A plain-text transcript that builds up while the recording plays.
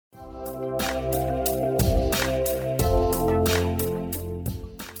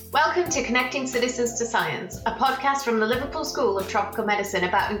Welcome to Connecting Citizens to Science, a podcast from the Liverpool School of Tropical Medicine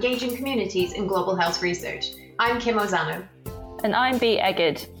about engaging communities in global health research. I'm Kim Ozano. And I'm Bea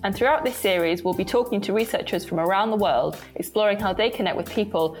Egged, and throughout this series we'll be talking to researchers from around the world, exploring how they connect with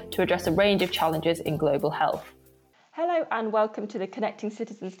people to address a range of challenges in global health. Hello and welcome to the Connecting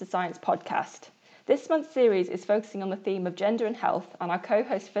Citizens to Science podcast. This month's series is focusing on the theme of gender and health, and our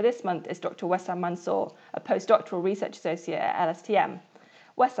co-host for this month is Dr. Wessam Mansour, a postdoctoral research associate at LSTM.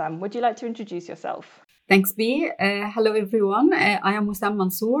 Wessam, would you like to introduce yourself? Thanks, Bea. Hello, everyone. I am Wessam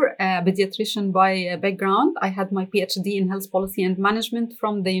Mansour, a pediatrician by background. I had my PhD in health policy and management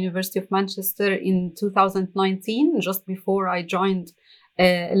from the University of Manchester in 2019, just before I joined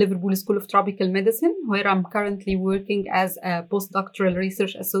Liverpool School of Tropical Medicine, where I'm currently working as a postdoctoral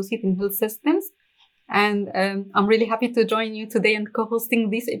research associate in health systems. And I'm really happy to join you today and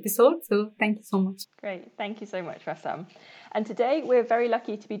co-hosting this episode. So thank you so much. Great. Thank you so much, Wessam. And today we're very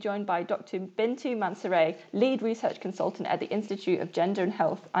lucky to be joined by Dr. Bintu Mansoure, lead research consultant at the Institute of Gender and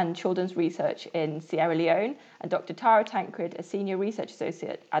Health and Children's Research in Sierra Leone, and Dr. Tara Tancred, a senior research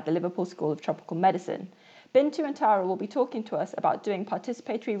associate at the Liverpool School of Tropical Medicine. Bintu and Tara will be talking to us about doing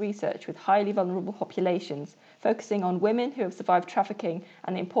participatory research with highly vulnerable populations, focusing on women who have survived trafficking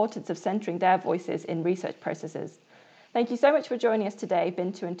and the importance of centering their voices in research processes. Thank you so much for joining us today,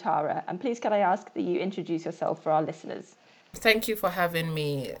 Bintu and Tara, and please can I ask that you introduce yourself for our listeners? Thank you for having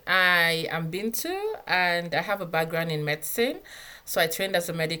me. I am Bintu and I have a background in medicine. So I trained as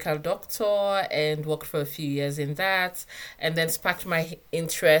a medical doctor and worked for a few years in that, and then sparked my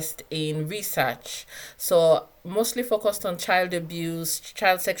interest in research. So mostly focused on child abuse,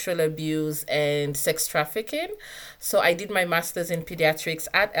 child sexual abuse, and sex trafficking. So I did my master's in pediatrics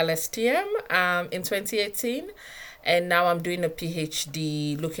at LSTM in 2018. And now I'm doing a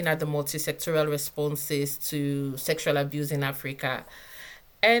PhD looking at the multi-sectoral responses to sexual abuse in Africa.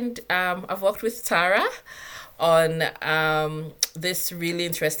 And I've worked with Tara on this really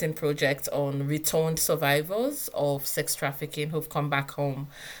interesting project on returned survivors of sex trafficking who've come back home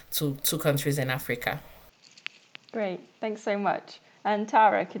to two countries in Africa. Great, thanks so much. And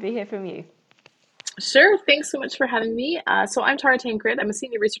Tara, could we hear from you? Sure. Thanks so much for having me. So I'm Tara Tancred. I'm a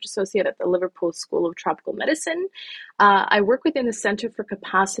senior research associate at the Liverpool School of Tropical Medicine. I work within the Center for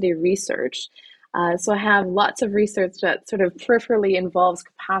Capacity Research. So I have lots of research that sort of peripherally involves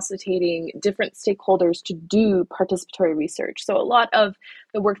capacitating different stakeholders to do participatory research. So a lot of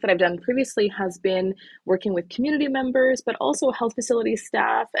the work that I've done previously has been working with community members, but also health facility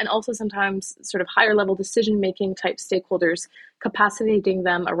staff, and also sometimes sort of higher level decision-making type stakeholders, capacitating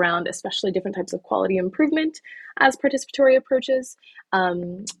them around especially different types of quality improvement as participatory approaches.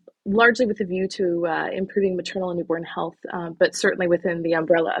 Largely with a view to improving maternal and newborn health, but certainly within the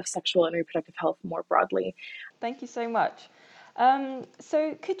umbrella of sexual and reproductive health more broadly. Thank you so much.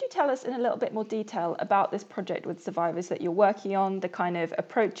 So could you tell us in a little bit more detail about this project with survivors that you're working on, the kind of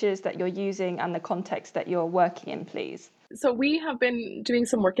approaches that you're using and the context that you're working in, please? So we have been doing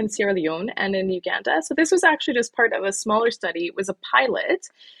some work in Sierra Leone and in Uganda. So this was actually just part of a smaller study. It was a pilot,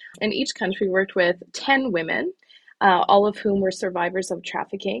 and each country worked with 10 women. All of whom were survivors of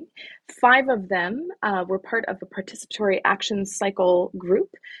trafficking. 5 of them were part of a participatory action cycle group,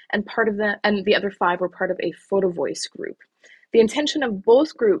 and the other 5 were part of a photo voice group. The intention of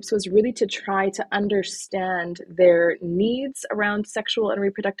both groups was really to try to understand their needs around sexual and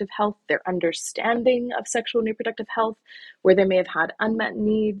reproductive health, their understanding of sexual and reproductive health, where they may have had unmet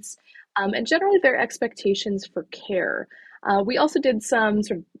needs, and generally their expectations for care. We also did some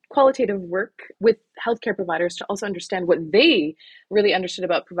sort of qualitative work with healthcare providers to also understand what they really understood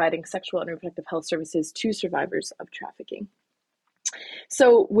about providing sexual and reproductive health services to survivors of trafficking.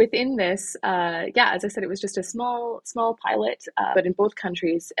 So within this, as I said, it was just a small pilot, but in both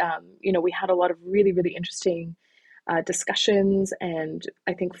countries, we had a lot of really, really interesting discussions and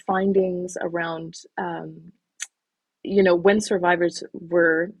I think findings around when survivors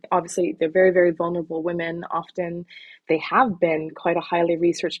were, obviously, they're very, very vulnerable women. Often they have been quite a highly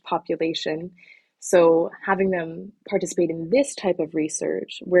researched population. So having them participate in this type of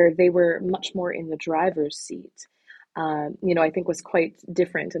research where they were much more in the driver's seat, I think was quite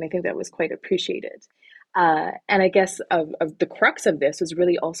different. And I think that was quite appreciated. And I guess of the crux of this was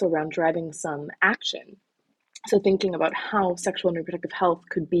really also around driving some action. So thinking about how sexual and reproductive health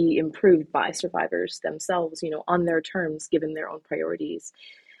could be improved by survivors themselves, on their terms, given their own priorities.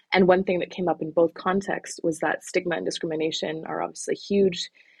 And one thing that came up in both contexts was that stigma and discrimination are obviously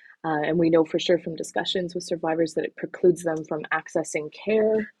huge And we know for sure from discussions with survivors that it precludes them from accessing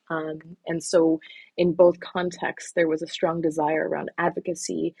care. And so in both contexts, there was a strong desire around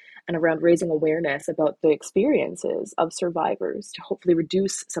advocacy and around raising awareness about the experiences of survivors to hopefully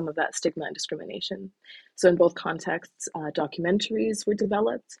reduce some of that stigma and discrimination. So in both contexts, documentaries were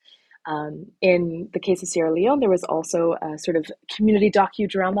developed. In the case of Sierra Leone, there was also a sort of community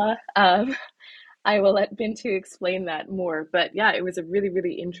docudrama. I will let Bintu explain that more. But yeah, it was a really,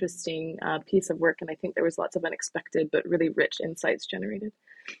 really interesting piece of work. And I think there was lots of unexpected but really rich insights generated.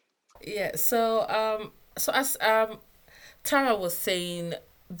 Yeah, so as Tara was saying,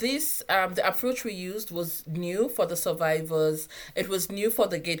 this the approach we used was new for the survivors. It was new for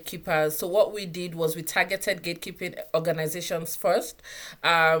the gatekeepers. So what we did was we targeted gatekeeping organizations first,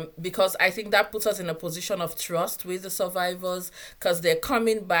 because I think that puts us in a position of trust with the survivors because they're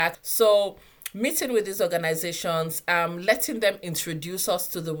coming back. So meeting with these organizations, letting them introduce us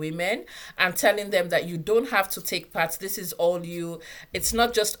to the women and telling them that you don't have to take part. This is all you. It's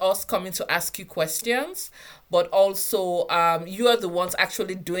not just us coming to ask you questions, but also you are the ones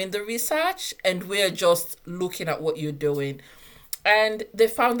actually doing the research and we're just looking at what you're doing. And they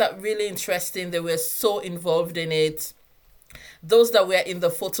found that really interesting. They were so involved in it. Those that were in the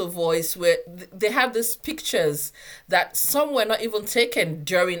photo voice were they had these pictures that some were not even taken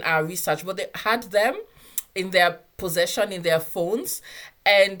during our research, but they had them in their possession in their phones,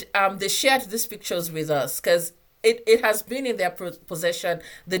 and they shared these pictures with us because it has been in their possession.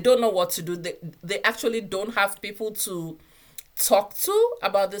 They don't know what to do. They actually don't have people to talk to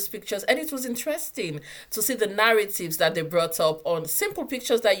about these pictures, and it was interesting to see the narratives that they brought up on simple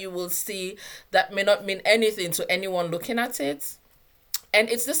pictures that you will see that may not mean anything to anyone looking at it. And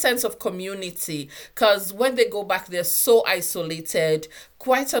it's the sense of community because when they go back, they're so isolated.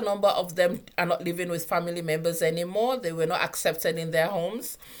 Quite a number of them are not living with family members anymore. They were not accepted in their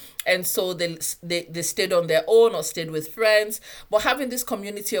homes. And so they stayed on their own or stayed with friends. But having this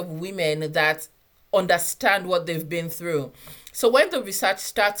community of women that understand what they've been through. So when the research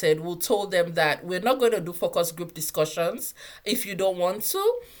started, we told them that we're not going to do focus group discussions if you don't want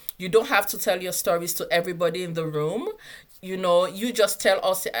to. You don't have to tell your stories to everybody in the room. You just tell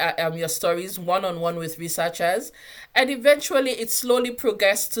us your stories one-on-one with researchers. And eventually it slowly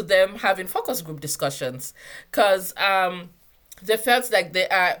progressed to them having focus group discussions because they felt like they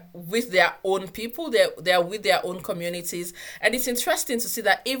are with their own people, they are with their own communities. And it's interesting to see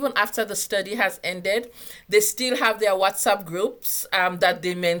that even after the study has ended, they still have their WhatsApp groups that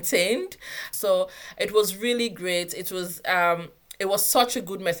they maintained. So it was really great. It was such a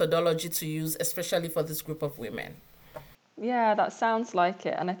good methodology to use, especially for this group of women. Yeah, that sounds like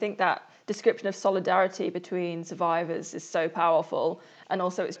it. And I think that description of solidarity between survivors is so powerful. And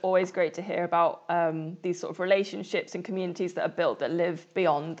also it's always great to hear about these sort of relationships and communities that are built that live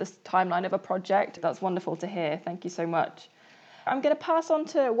beyond the timeline of a project. That's wonderful to hear. Thank you so much. I'm going to pass on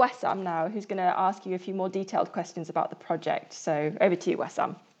to Wessam now, who's going to ask you a few more detailed questions about the project. So over to you,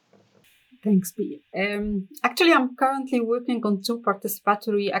 Wessam. Thanks, B. Actually, I'm currently working on 2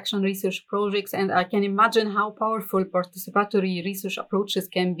 participatory action research projects, and I can imagine how powerful participatory research approaches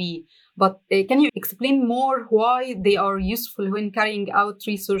can be. But can you explain more why they are useful when carrying out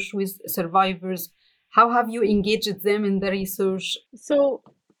research with survivors? How have you engaged them in the research? So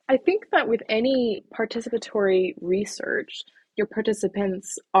I think that with any participatory research, your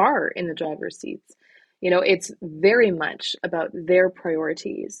participants are in the driver's seats. It's very much about their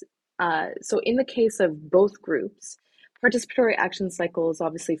priorities. So in the case of both groups, participatory action cycles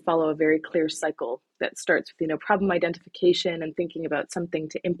obviously follow a very clear cycle that starts with, problem identification and thinking about something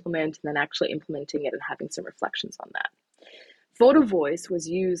to implement and then actually implementing it and having some reflections on that. Photo voice was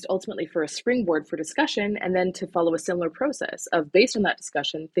used ultimately for a springboard for discussion and then to follow a similar process of, based on that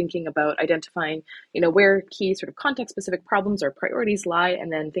discussion, thinking about identifying, where key sort of context-specific problems or priorities lie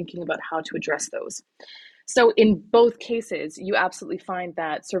and then thinking about how to address those. So in both cases, you absolutely find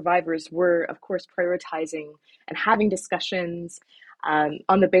that survivors were, of course, prioritizing and having discussions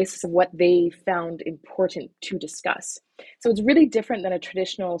on the basis of what they found important to discuss. So it's really different than a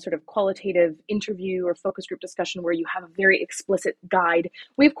traditional sort of qualitative interview or focus group discussion where you have a very explicit guide.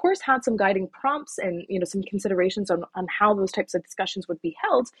 We, of course, had some guiding prompts and some considerations on how those types of discussions would be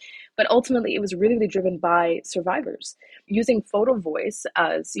held, but ultimately it was really driven by survivors. Using photo voice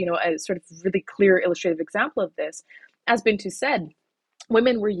as, a sort of really clear illustrative example of this, as Bintu said,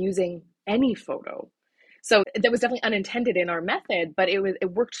 women were using any photo. So that was definitely unintended in our method, but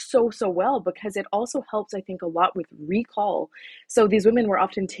it worked so well because it also helps, I think, a lot with recall. So these women were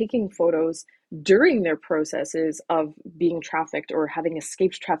often taking photos during their processes of being trafficked or having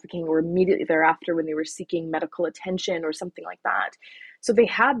escaped trafficking or immediately thereafter when they were seeking medical attention or something like that. So they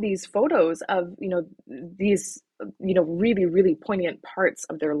had these photos of, these, really, really poignant parts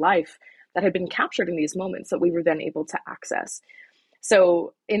of their life that had been captured in these moments that we were then able to access.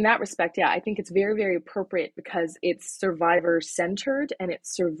 So in that respect, yeah, I think it's very, very appropriate because it's survivor centered and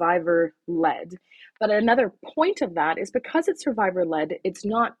it's survivor led. But another point of that is because it's survivor led, it's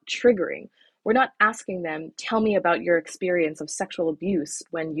not triggering. We're not asking them, tell me about your experience of sexual abuse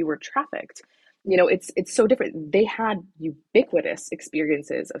when you were trafficked. It's so different. They had ubiquitous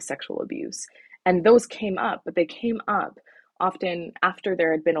experiences of sexual abuse, and those came up, but they came up often after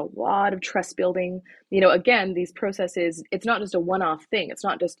there had been a lot of trust building. Again, these processes, it's not just a one-off thing. It's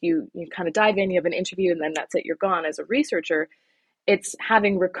not just you kind of dive in, you have an interview, and then that's it, you're gone as a researcher. It's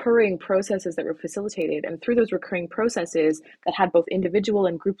having recurring processes that were facilitated. And through those recurring processes that had both individual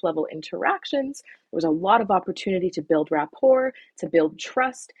and group level interactions, there was a lot of opportunity to build rapport, to build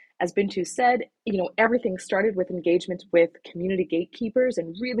trust. As Bintu said, everything started with engagement with community gatekeepers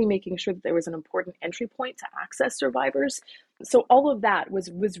and really making sure that there was an important entry point to access survivors. So all of that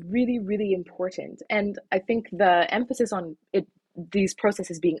was really, really important. And I think the emphasis on these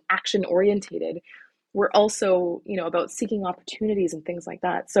processes being action orientated were also, about seeking opportunities and things like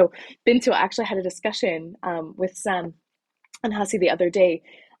that. So Bintu actually had a discussion with Sam and Hasi the other day,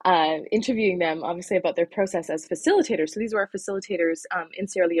 interviewing them obviously about their process as facilitators. So these were our facilitators in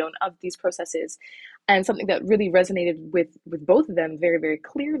Sierra Leone of these processes. And something that really resonated with both of them very, very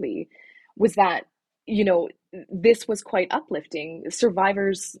clearly was that, this was quite uplifting.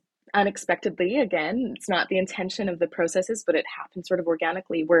 Survivors unexpectedly, again, it's not the intention of the processes, but it happened sort of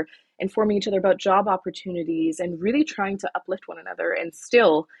organically. We're informing each other about job opportunities and really trying to uplift one another. And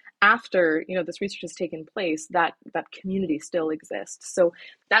still, after this research has taken place, that community still exists. So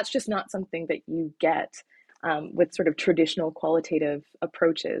that's just not something that you get with sort of traditional qualitative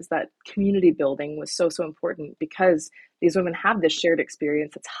approaches. That community building was so important because these women have this shared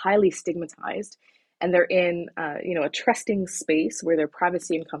experience that's highly stigmatized, and they're in a trusting space where their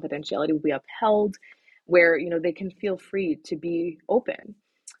privacy and confidentiality will be upheld, where they can feel free to be open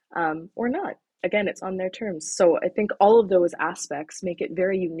or not. Again, it's on their terms. So I think all of those aspects make it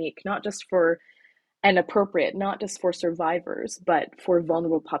very unique, not just for and appropriate, not just for survivors, but for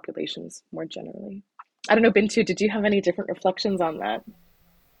vulnerable populations more generally. I don't know, Bintu, did you have any different reflections on that?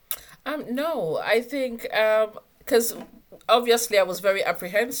 No, I think because obviously I was very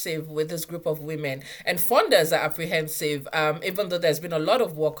apprehensive with this group of women, and funders are apprehensive, even though there's been a lot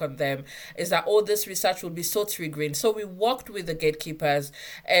of work on them, is that all this research will be so triggering. So we worked with the gatekeepers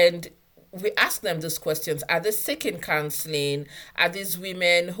and we ask them these questions. Are they seeking counseling? Are these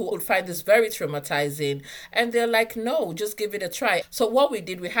women who would find this very traumatizing? And they're like, no, just give it a try. So what we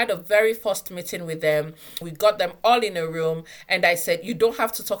did, we had a very first meeting with them. We got them all in a room. And I said, you don't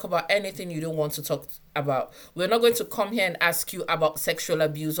have to talk about anything you don't want to talk about. We're not going to come here and ask you about sexual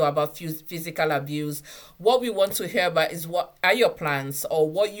abuse or about physical abuse. What we want to hear about is what are your plans or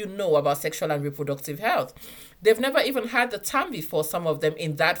what you know about sexual and reproductive health. They've never even had the term before, some of them,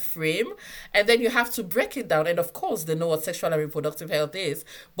 in that frame. And then you have to break it down. And of course, they know what sexual and reproductive health is,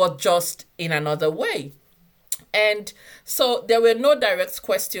 but just in another way. And so there were no direct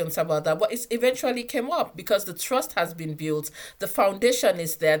questions about that, but it eventually came up because the trust has been built. The foundation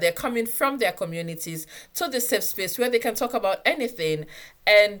is there. They're coming from their communities to the safe space where they can talk about anything.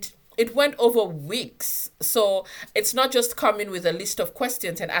 And it went over weeks. So it's not just coming with a list of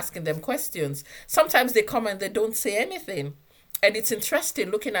questions and asking them questions. Sometimes they come and they don't say anything. And it's interesting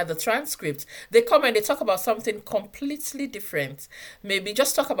looking at the transcripts. They come and they talk about something completely different. Maybe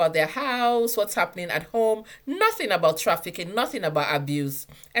just talk about their house, what's happening at home, nothing about trafficking, nothing about abuse.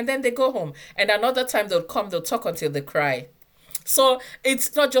 And then they go home. And another time they'll come, they'll talk until they cry. So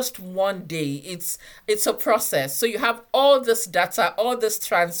it's not just one day, it's a process. So you have all this data, all these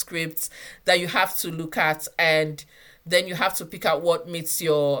transcripts that you have to look at, and then you have to pick out what meets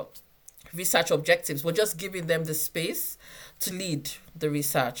your research objectives. We're just giving them the space to lead the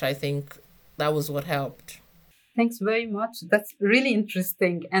research. I think that was what helped. Thanks very much. That's really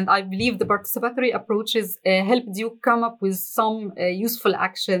interesting. And I believe the participatory approaches helped you come up with some useful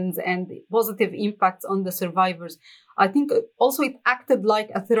actions and positive impacts on the survivors. I think also it acted like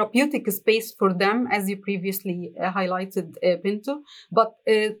a therapeutic space for them, as you previously highlighted, Bintu. But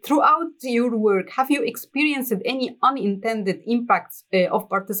throughout your work, have you experienced any unintended impacts of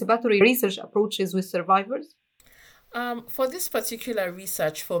participatory research approaches with survivors? For this particular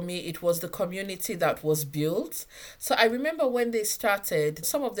research, for me, it was the community that was built. So I remember when they started,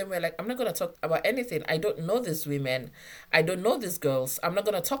 some of them were like, I'm not going to talk about anything. I don't know these women. I don't know these girls. I'm not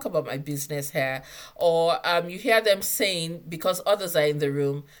going to talk about my business here. Or you hear them saying, because others are in the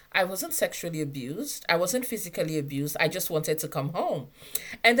room, I wasn't sexually abused. I wasn't physically abused. I just wanted to come home.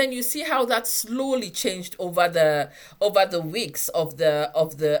 And then you see how that slowly changed over the weeks of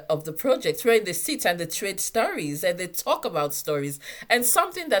the project, where they sit and they trade stories and they talk about stories. And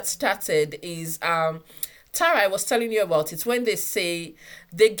something that started is Tara, I was telling you about it, when they say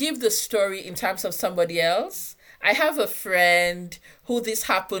they give the story in terms of somebody else. I have a friend who this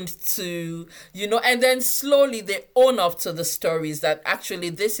happened to, and then slowly they own up to the stories that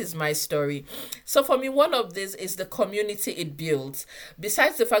actually this is my story. So for me, one of these is the community it builds.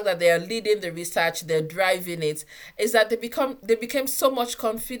 Besides the fact that they are leading the research, they're driving it, is that they became so much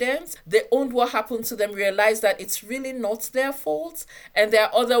confident. They owned what happened to them, realized that it's really not their fault, and there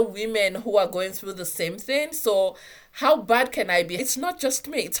are other women who are going through the same thing. So how bad can I be? It's not just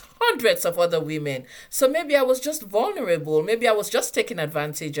me, it's hundreds of other women. So maybe I was just vulnerable. Maybe I was just taken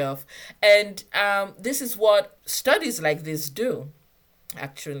advantage of. And this is what studies like this do,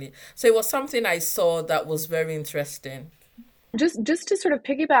 actually. So it was something I saw that was very interesting. Just to sort of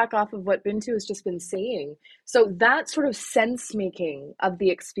piggyback off of what Bintu has just been saying. So that sort of sense making of the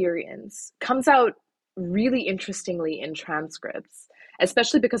experience comes out really interestingly in transcripts,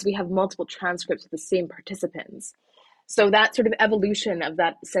 especially because we have multiple transcripts with the same participants. So that sort of evolution of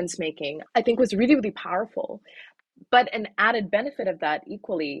that sense making, I think, was really, really powerful. But an added benefit of that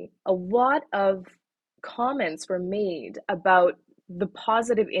equally, a lot of comments were made about the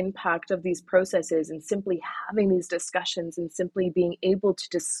positive impact of these processes and simply having these discussions and simply being able to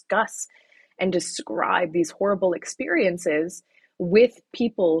discuss and describe these horrible experiences with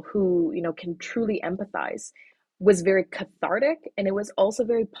people who, can truly empathize was very cathartic, and it was also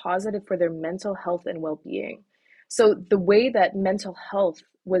very positive for their mental health and well-being. So the way that mental health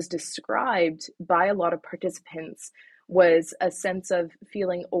was described by a lot of participants was a sense of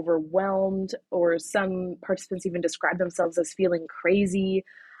feeling overwhelmed, or some participants even described themselves as feeling crazy.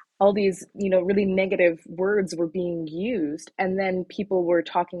 All these, really negative words were being used. And then people were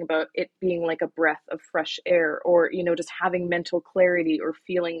talking about it being like a breath of fresh air, or, just having mental clarity or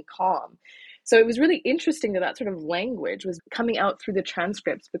feeling calm. So it was really interesting that sort of language was coming out through the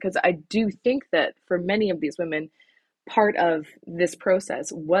transcripts, because I do think that for many of these women, part of this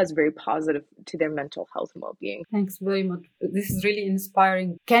process was very positive to their mental health and well-being. Thanks very much. This is really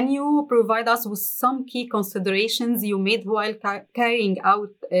inspiring. Can you provide us with some key considerations you made while carrying out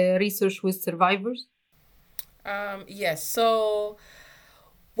research with survivors? Yes. So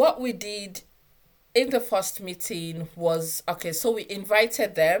what we did in the first meeting was, so we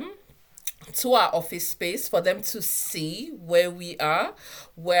invited them to our office space for them to see where we are,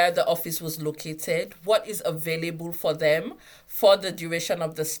 where the office was located, what is available for them for the duration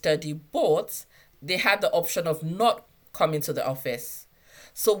of the study. But they had the option of not coming to the office.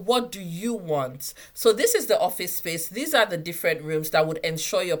 So what do you want? So this is the office space. These are the different rooms that would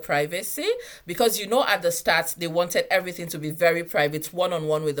ensure your privacy, because at the start they wanted everything to be very private,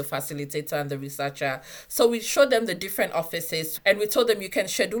 one-on-one with the facilitator and the researcher. So we showed them the different offices, and we told them you can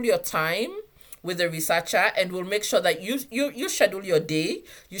schedule your time with the researcher, and we'll make sure that you schedule your day,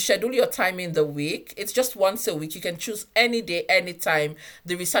 you schedule your time in the week. It's just once a week. You can choose any day, any time.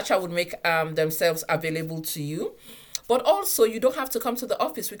 The researcher would make themselves available to you. But also, you don't have to come to the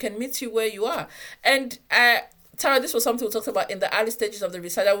office. We can meet you where you are. And Tara, this was something we talked about in the early stages of the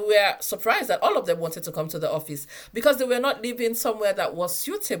research. We were surprised that all of them wanted to come to the office, because they were not living somewhere that was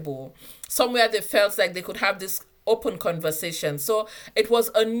suitable, somewhere they felt like they could have this open conversation. So it was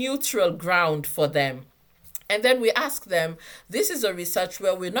a neutral ground for them. And then we ask them, this is a research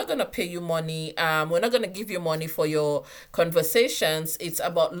where we're not going to pay you money. We're not going to give you money for your conversations. It's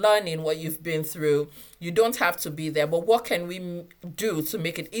about learning what you've been through. You don't have to be there, but what can we do to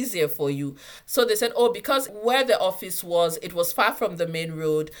make it easier for you? So they said, because where the office was, it was far from the main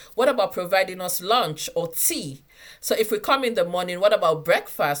road. What about providing us lunch or tea? So if we come in the morning, what about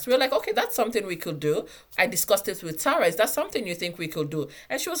breakfast? We're like, okay, that's something we could do. I discussed it with Tara. Is that something you think we could do?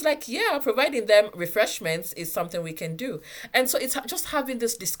 And she was like, yeah, providing them refreshments is something we can do. And so it's just having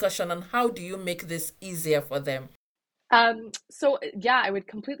this discussion on how do you make this easier for them? So yeah, I would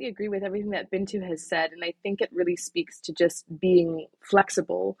completely agree with everything that Bintu has said. And I think it really speaks to just being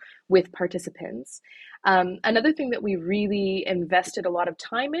flexible with participants. Another thing that we really invested a lot of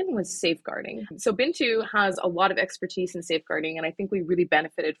time in was safeguarding. So Bintu has a lot of expertise in safeguarding, and I think we really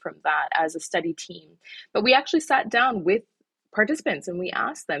benefited from that as a study team. But we actually sat down with participants and we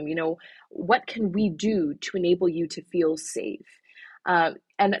asked them, what can we do to enable you to feel safe?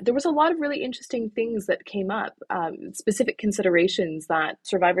 And there was a lot of really interesting things that came up, specific considerations that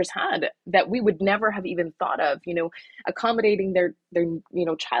survivors had that we would never have even thought of, accommodating their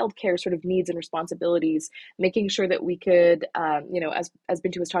childcare sort of needs and responsibilities, making sure that we could, as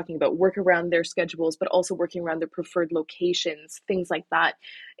Bintu was talking about, work around their schedules, but also working around their preferred locations, things like that.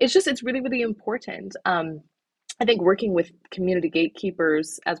 It's really, really important. I think working with community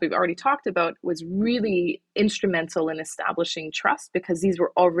gatekeepers, as we've already talked about, was really instrumental in establishing trust, because these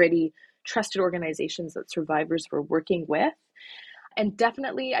were already trusted organizations that survivors were working with. And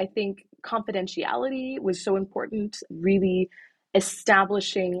definitely, I think confidentiality was so important, really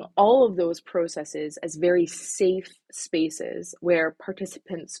establishing all of those processes as very safe spaces where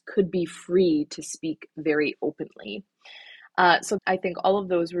participants could be free to speak very openly. So I think all of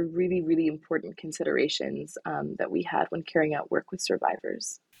those were really, really important considerations that we had when carrying out work with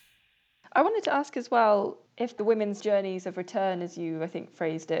survivors. I wanted to ask as well if the women's journeys of return, as you, I think,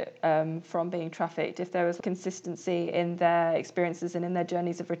 phrased it, from being trafficked, if there was consistency in their experiences and in their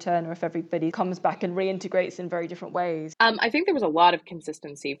journeys of return, or if everybody comes back and reintegrates in very different ways. I think there was a lot of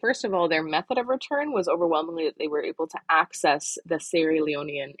consistency. First of all, their method of return was overwhelmingly that they were able to access the Sierra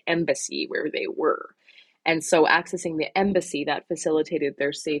Leonean embassy where they were. And so accessing the embassy, that facilitated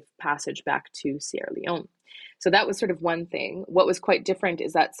their safe passage back to Sierra Leone. So that was sort of one thing. What was quite different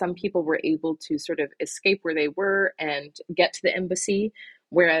is that some people were able to sort of escape where they were and get to the embassy,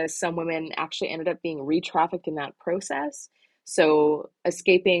 whereas some women actually ended up being re-trafficked in that process. So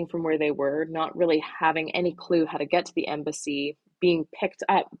escaping from where they were, not really having any clue how to get to the embassy, being picked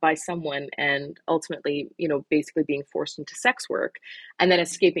up by someone and ultimately, basically being forced into sex work, and then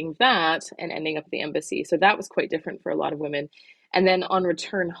escaping that and ending up at the embassy. So that was quite different for a lot of women. And then on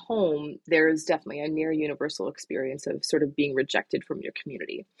return home, there is definitely a near universal experience of sort of being rejected from your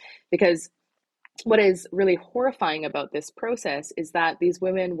community. Because what is really horrifying about this process is that these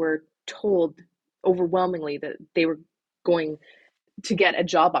women were told overwhelmingly that they were going to get a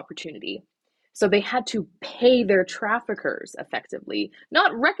job opportunity. So they had to pay their traffickers effectively,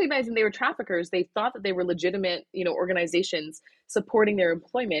 not recognizing they were traffickers. They thought that they were legitimate, organizations supporting their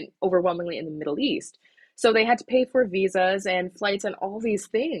employment overwhelmingly in the Middle East. So they had to pay for visas and flights and all these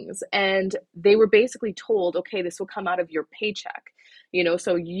things. And they were basically told, okay, this will come out of your paycheck.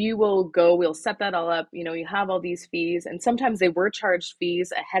 So you will go, we'll set that all up, you have all these fees. And sometimes they were charged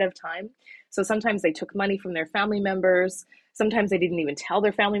fees ahead of time. So sometimes they took money from their family members. Sometimes they didn't even tell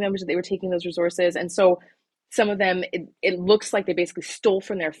their family members that they were taking those resources. And so some of them, it looks like they basically stole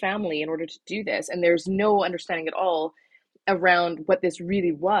from their family in order to do this. And there's no understanding at all around what this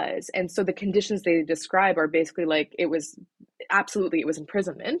really was. And so the conditions they describe are basically like, it was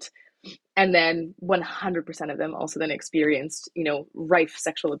imprisonment. And then 100% of them also then experienced, rife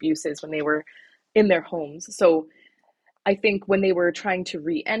sexual abuses when they were in their homes. So I think when they were trying to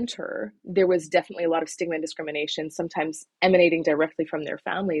re-enter, there was definitely a lot of stigma and discrimination, sometimes emanating directly from their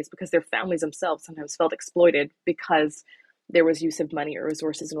families, because their families themselves sometimes felt exploited because there was use of money or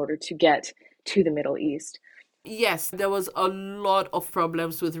resources in order to get to the Middle East. Yes, there was a lot of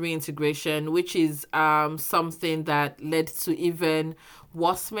problems with reintegration, which is something that led to even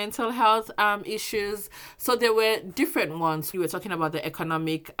worse mental health issues. So there were different ones. We were talking about the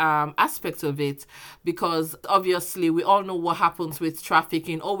economic aspect of it, because obviously we all know what happens with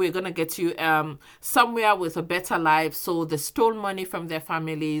trafficking. Oh, we're going to get you somewhere with a better life. So they stole money from their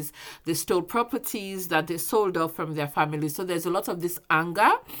families. They stole properties that they sold off from their families. So there's a lot of this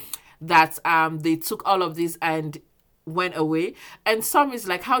anger that they took all of this and went away. And some is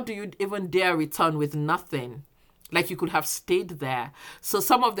like, how do you even dare return with nothing? Like, you could have stayed there. So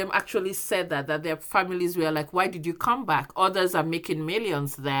some of them actually said that their families were like, why did you come back? Others are making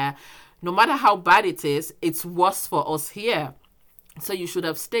millions there. No matter how bad it is, it's worse for us here. So you should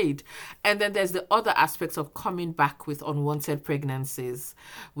have stayed. And then there's the other aspects of coming back with unwanted pregnancies,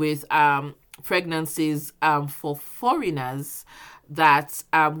 with pregnancies for foreigners that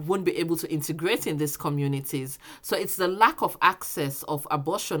won't be able to integrate in these communities. So it's the lack of access of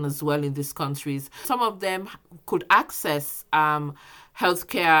abortion as well in these countries. Some of them could access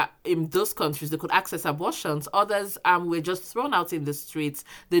healthcare in those countries. They could access abortions. Others were just thrown out in the streets.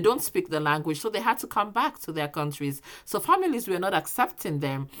 They don't speak the language, so they had to come back to their countries. So families were not accepting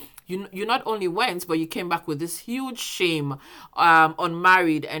them. You not only went, but you came back with this huge shame,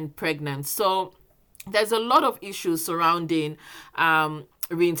 unmarried and pregnant. So there's a lot of issues surrounding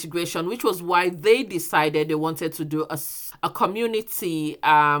reintegration, which was why they decided they wanted to do a community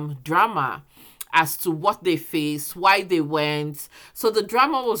drama as to what they faced, why they went. So the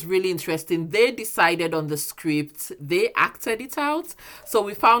drama was really interesting. They decided on the script, they acted it out. So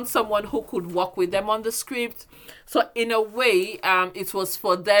we found someone who could work with them on the script. So in a way, it was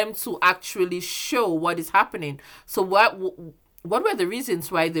for them to actually show what is happening. So what were the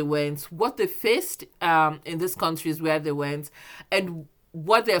reasons why they went, what they faced in these countries where they went, and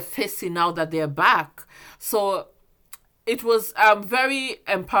what they're facing now that they're back. So it was very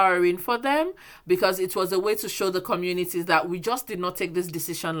empowering for them, because it was a way to show the communities that we just did not take this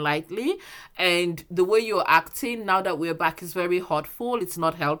decision lightly, and the way you're acting now that we're back is very hurtful. It's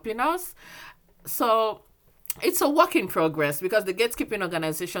not helping us. So it's a work in progress, because the gatekeeping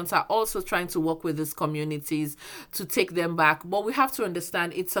organizations are also trying to work with these communities to take them back. But we have to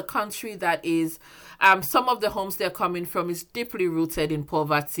understand it's a country that is, some of the homes they're coming from is deeply rooted in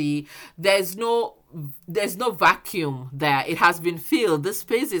poverty. There's no vacuum there. It has been filled. The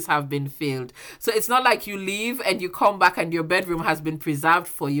spaces have been filled. So it's not like you leave and you come back and your bedroom has been preserved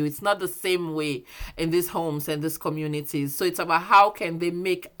for you. It's not the same way in these homes and these communities. So it's about how can they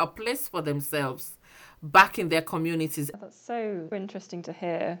make a place for themselves back in their communities. That's so interesting to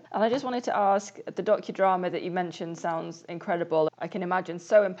hear. And I just wanted to ask, the docudrama that you mentioned sounds incredible. I can imagine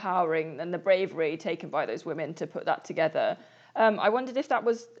so empowering, and the bravery taken by those women to put that together. I wondered if that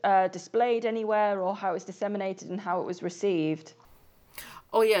was displayed anywhere, or how it was disseminated and how it was received.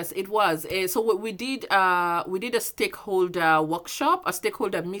 Oh yes, it was. So we did a stakeholder workshop, a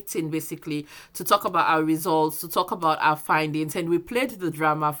stakeholder meeting, basically, to talk about our results, to talk about our findings, and we played the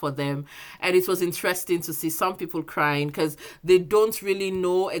drama for them. And it was interesting to see some people crying because they don't really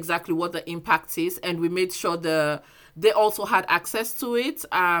know exactly what the impact is, and we made sure they also had access to it.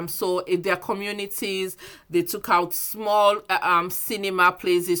 So in their communities, they took out small cinema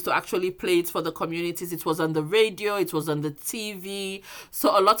places to actually play it for the communities. It was on the radio, it was on the TV.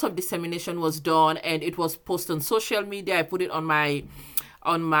 So a lot of dissemination was done, and it was posted on social media. I put it on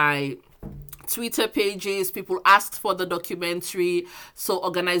my Twitter pages. People asked for the documentary. So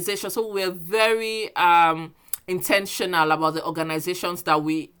organizations, so we're very intentional about the organizations that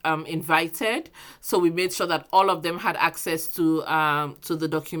we invited. So we made sure that all of them had access to the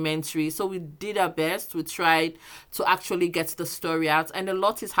documentary. So we did our best. We tried to actually get the story out, and a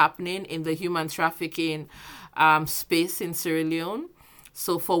lot is happening in the human trafficking space in Sierra Leone.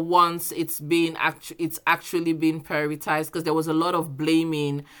 So for once, it's actually been prioritized, because there was a lot of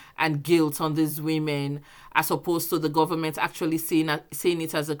blaming and guilt on these women, as opposed to the government actually seeing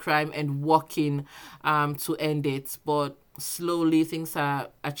it as a crime and working to end it. But slowly things are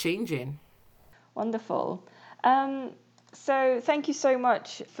changing. Wonderful. So thank you so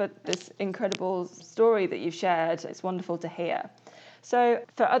much for this incredible story that you've shared. It's wonderful to hear. So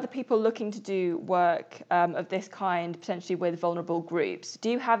for other people looking to do work of this kind, potentially with vulnerable groups,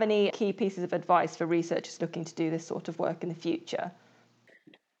 do you have any key pieces of advice for researchers looking to do this sort of work in the future?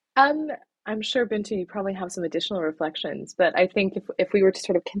 I'm sure, Bintu, you probably have some additional reflections, but I think if we were to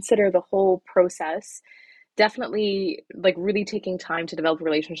sort of consider the whole process, definitely like really taking time to develop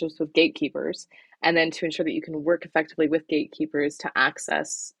relationships with gatekeepers, and then to ensure that you can work effectively with gatekeepers to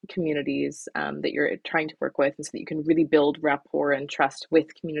access communities that you're trying to work with, and so that you can really build rapport and trust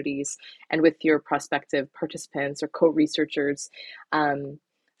with communities and with your prospective participants or co-researchers,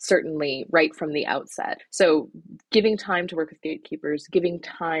 certainly right from the outset. So giving time to work with gatekeepers, giving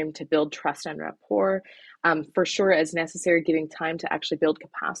time to build trust and rapport, for sure as necessary, giving time to actually build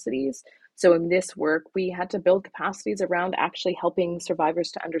capacities. So in this work, we had to build capacities around actually helping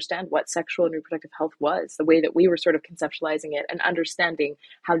survivors to understand what sexual and reproductive health was, the way that we were sort of conceptualizing it, and understanding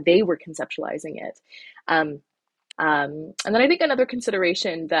how they were conceptualizing it. And then I think another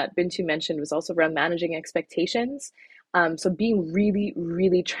consideration that Bintu mentioned was also around managing expectations. So being really,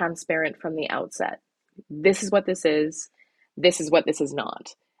 really transparent from the outset. This is what this is. This is what this is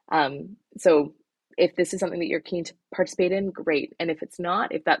not. So if this is something that you're keen to participate in, great. And if it's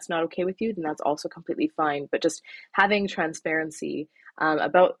not, if that's not okay with you, then that's also completely fine. But just having transparency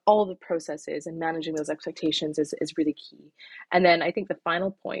about all the processes and managing those expectations is really key. And then I think the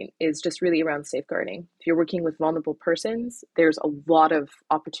final point is just really around safeguarding. If you're working with vulnerable persons, there's a lot of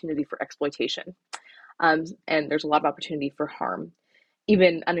opportunity for exploitation. And there's a lot of opportunity for harm,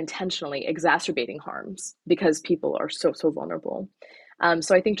 even unintentionally exacerbating harms, because people are so vulnerable.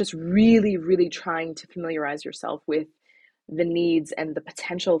 So I think just really, really trying to familiarize yourself with the needs and the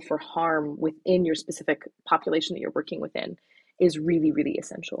potential for harm within your specific population that you're working within is really, really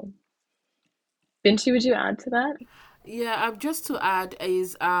essential. Bintu, would you add to that? Yeah, just to add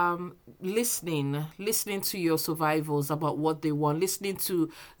is listening to your survivors about what they want, listening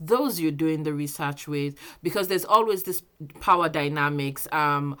to those you're doing the research with, because there's always this power dynamics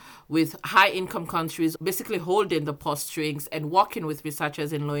with high income countries basically holding the purse strings and working with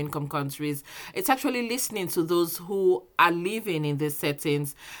researchers in low income countries. It's actually listening to those who are living in these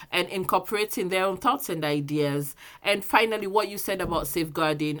settings and incorporating their own thoughts and ideas. And finally, what you said about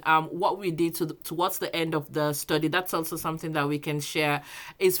safeguarding, what we did towards the end of the study, that's also something that we can share,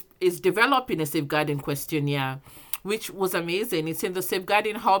 is developing a safeguarding questionnaire, which was amazing. It's in the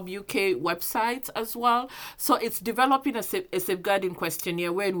Safeguarding Hub UK website as well. So it's developing a safeguarding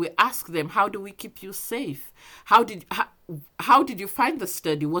questionnaire where we ask them, how do we keep you safe? How did you find the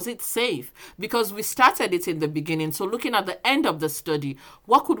study? Was it safe? Because we started it in the beginning. So looking at the end of the study,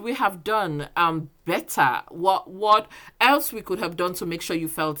 what could we have done better? What else we could have done to make sure you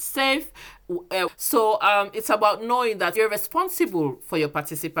felt safe? So it's about knowing that you're responsible for your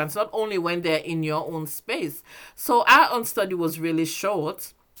participants, not only when they're in your own space. So our own study was really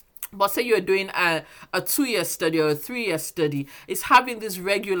short. But say you're doing a 2-year study or a 3-year study, is having these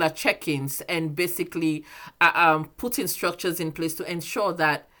regular check-ins and basically putting structures in place to ensure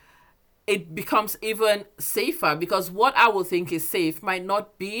that it becomes even safer, because what I will think is safe might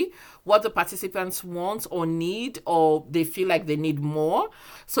not be what the participants want or need, or they feel like they need more.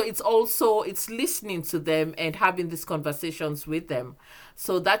 So it's listening to them and having these conversations with them.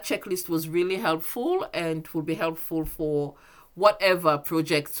 So that checklist was really helpful and will be helpful for whatever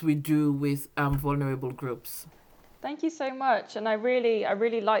projects we do with vulnerable groups. Thank you so much. And I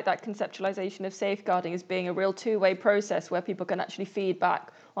really like that conceptualization of safeguarding as being a real two-way process where people can actually feed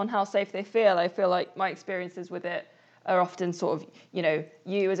back on how safe they feel. I feel like my experiences with it are often sort of,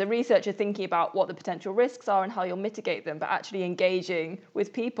 you as a researcher thinking about what the potential risks are and how you'll mitigate them, but actually engaging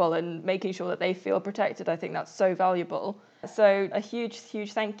with people and making sure that they feel protected. I think that's so valuable. So a huge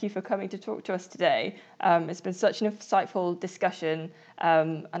thank you for coming to talk to us today. It's been such an insightful discussion,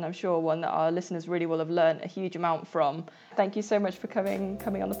 and I'm sure one that our listeners really will have learned a huge amount from. Thank you so much for coming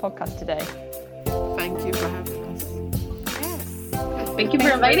on the podcast today. Thank you for having us. Thank you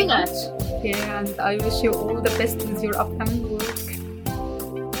for inviting us. Yeah, and I wish you all the best with your upcoming work.